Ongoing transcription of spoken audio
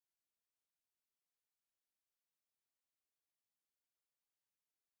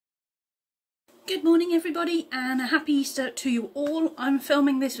Good morning everybody and a happy Easter to you all. I'm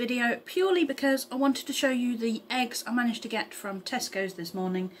filming this video purely because I wanted to show you the eggs I managed to get from Tesco's this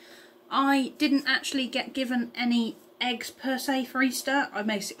morning. I didn't actually get given any eggs per se for Easter. I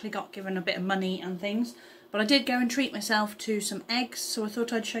basically got given a bit of money and things, but I did go and treat myself to some eggs, so I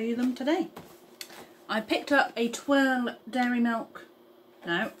thought I'd show you them today. I picked up a Twirl Dairy Milk,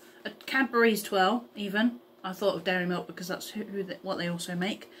 a Cadbury's Twirl even. I thought of Dairy Milk because that's what they also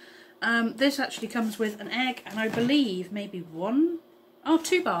make. This actually comes with an egg and I believe maybe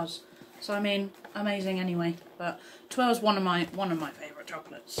two bars. So I mean, amazing anyway. But Twirl's one of my favourite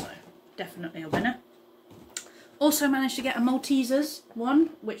chocolates, so definitely a winner. Also managed to get a Maltesers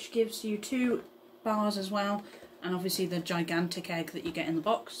one, which gives you 2 bars as well, and obviously the gigantic egg that you get in the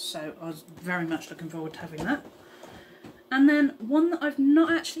box. So I was very much looking forward to having that. And then one that I've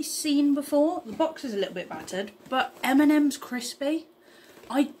not actually seen before. The box is a little bit battered, but M&M's Crispy.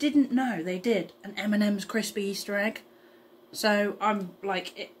 I didn't know they did an M&M's Crispy Easter egg. So I'm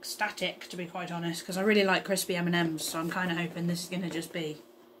like ecstatic, to be quite honest, because I really like crispy M&M's, so I'm kind of hoping this is going to just be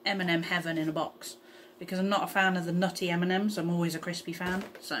M&M heaven in a box. Because I'm not a fan of the nutty M&M's, I'm always a crispy fan,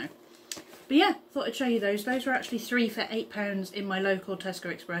 so. But yeah, thought I'd show you those. Those were actually 3 for £8 in my local Tesco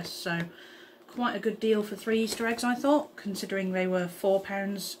Express, so quite a good deal for 3 Easter eggs, I thought, considering they were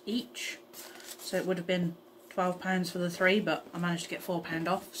 £4 each. So it would have been £12 for the 3, but I managed to get £4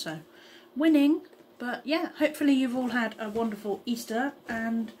 off, so winning. But yeah, hopefully you've all had a wonderful Easter,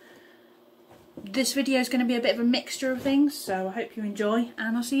 and this video is going to be a bit of a mixture of things, so I hope you enjoy,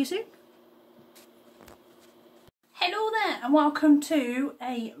 and I'll see you soon. Hello there and welcome to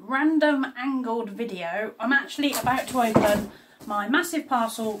a random angled video. I'm actually about to open my massive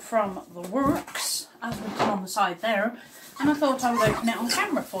parcel from the works, as written on the side there, and I thought I would open it on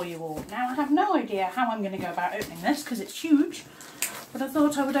camera for you all. Now I have no idea how I'm going to go about opening this because it's huge, but I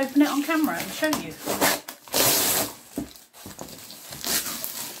thought I would open it on camera and show you.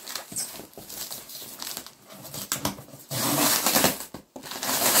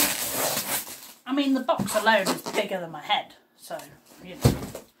 I mean, the box alone is bigger than my head, so you know,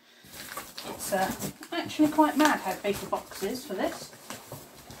 it's actually quite mad how big the box is for this.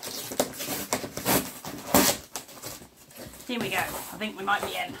 Here we go, I think we might be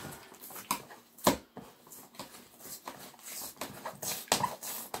in.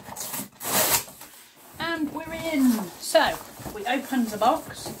 And we're in. So, we opened the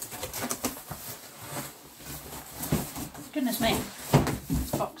box. Goodness me,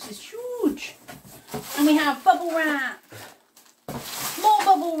 this box is huge. And we have bubble wrap, more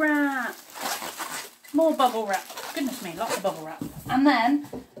bubble wrap, more bubble wrap. Goodness me, lots of bubble wrap. And then,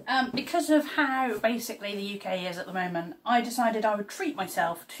 because of how basically the UK is at the moment, I decided I would treat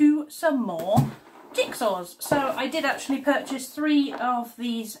myself to some more jigsaws. So I did actually purchase 3 of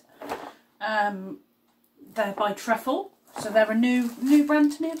these. They're by Truffle, so they're a new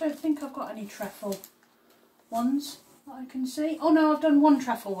brand to me. I don't think I've got any Truffle ones that I can see. Oh no, I've done 1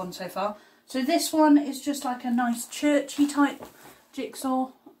 Truffle one so far. So this one is just like a nice churchy type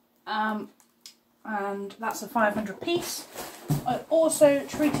jigsaw, and that's a 500 piece. I also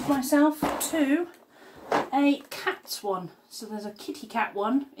treated myself to a cat's one. So there's a kitty cat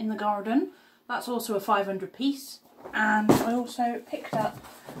one in the garden. That's also a 500 piece. And I also picked up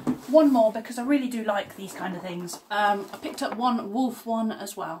 1 more because I really do like these kind of things. I picked up 1 wolf one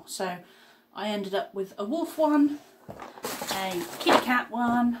as well. So I ended up with a wolf one, a kitty cat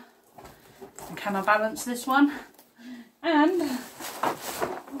one, and can I balance this one? And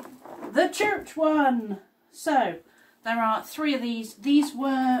the church one. So there are 3 of these. These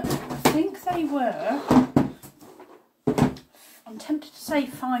were, I think they were, I'm tempted to say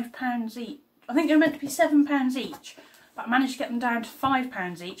 £5 each. I think they were meant to be £7 each, but I managed to get them down to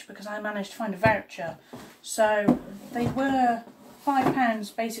 £5 each because I managed to find a voucher. So they were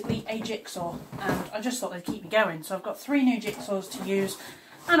 £5 basically a jigsaw, and I just thought they'd keep me going. So I've got 3 new jigsaws to use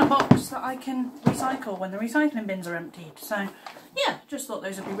and a box that I can recycle when the recycling bins are emptied. So yeah, just thought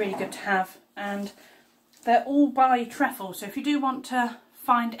those would be really good to have, and they're all by Truffle, so if you do want to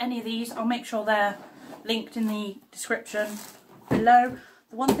find any of these, I'll make sure they're linked in the description below.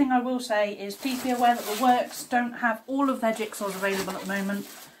 The one thing I will say is please be aware that the works don't have all of their jigsaws available at the moment,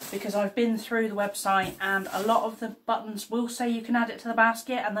 because I've been through the website and a lot of the buttons will say you can add it to the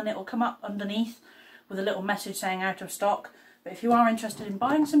basket, and then it will come up underneath with a little message saying out of stock. But if you are interested in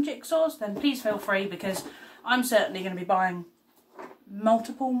buying some jigsaws, then please feel free, because I'm certainly going to be buying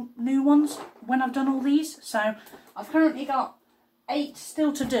multiple new ones when I've done all these. So I've currently got 8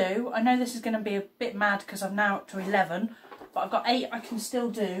 still to do. I know this is going to be a bit mad because I'm now up to 11, but I've got 8 I can still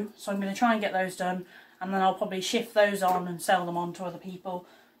do, so I'm going to try and get those done, and then I'll probably shift those on and sell them on to other people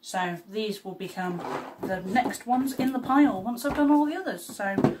So these will become the next ones in the pile once I've done all the others.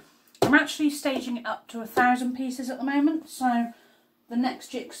 So I'm actually staging it up to 1,000 pieces at the moment. So the next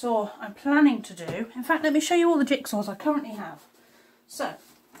jigsaw I'm planning to do, in fact let me show you all the jigsaws I currently have. So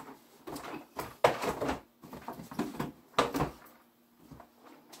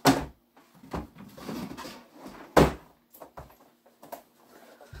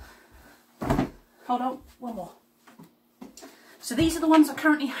hold on, one more. So these are the ones I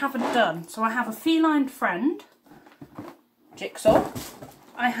currently haven't done. So I have a feline friend jigsaw.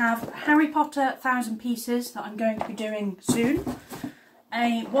 I have Harry Potter 1,000 pieces that I'm going to be doing soon.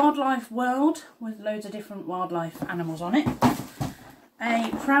 A wildlife world with loads of different wildlife animals on it.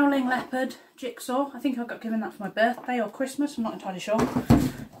 A prowling leopard jigsaw. I think I got given that for my birthday or Christmas, I'm not entirely sure.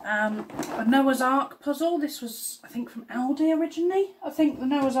 A Noah's Ark puzzle. This was, I think, from Aldi originally. I think the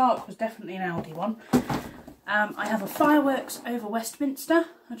Noah's Ark was definitely an Aldi one. I have a fireworks over Westminster.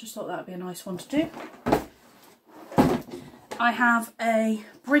 I just thought that would be a nice one to do. I have a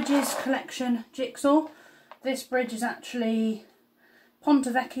bridges collection jigsaw. This bridge is actually Ponte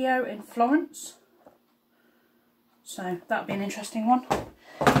Vecchio in Florence. So that would be an interesting one.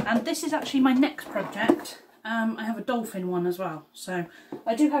 And this is actually my next project. I have a dolphin one as well. So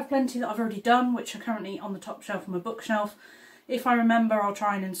I do have plenty that I've already done, which are currently on the top shelf of my bookshelf. If I remember, I'll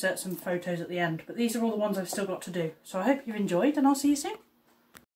try and insert some photos at the end. But these are all the ones I've still got to do. So I hope you've enjoyed, and I'll see you soon.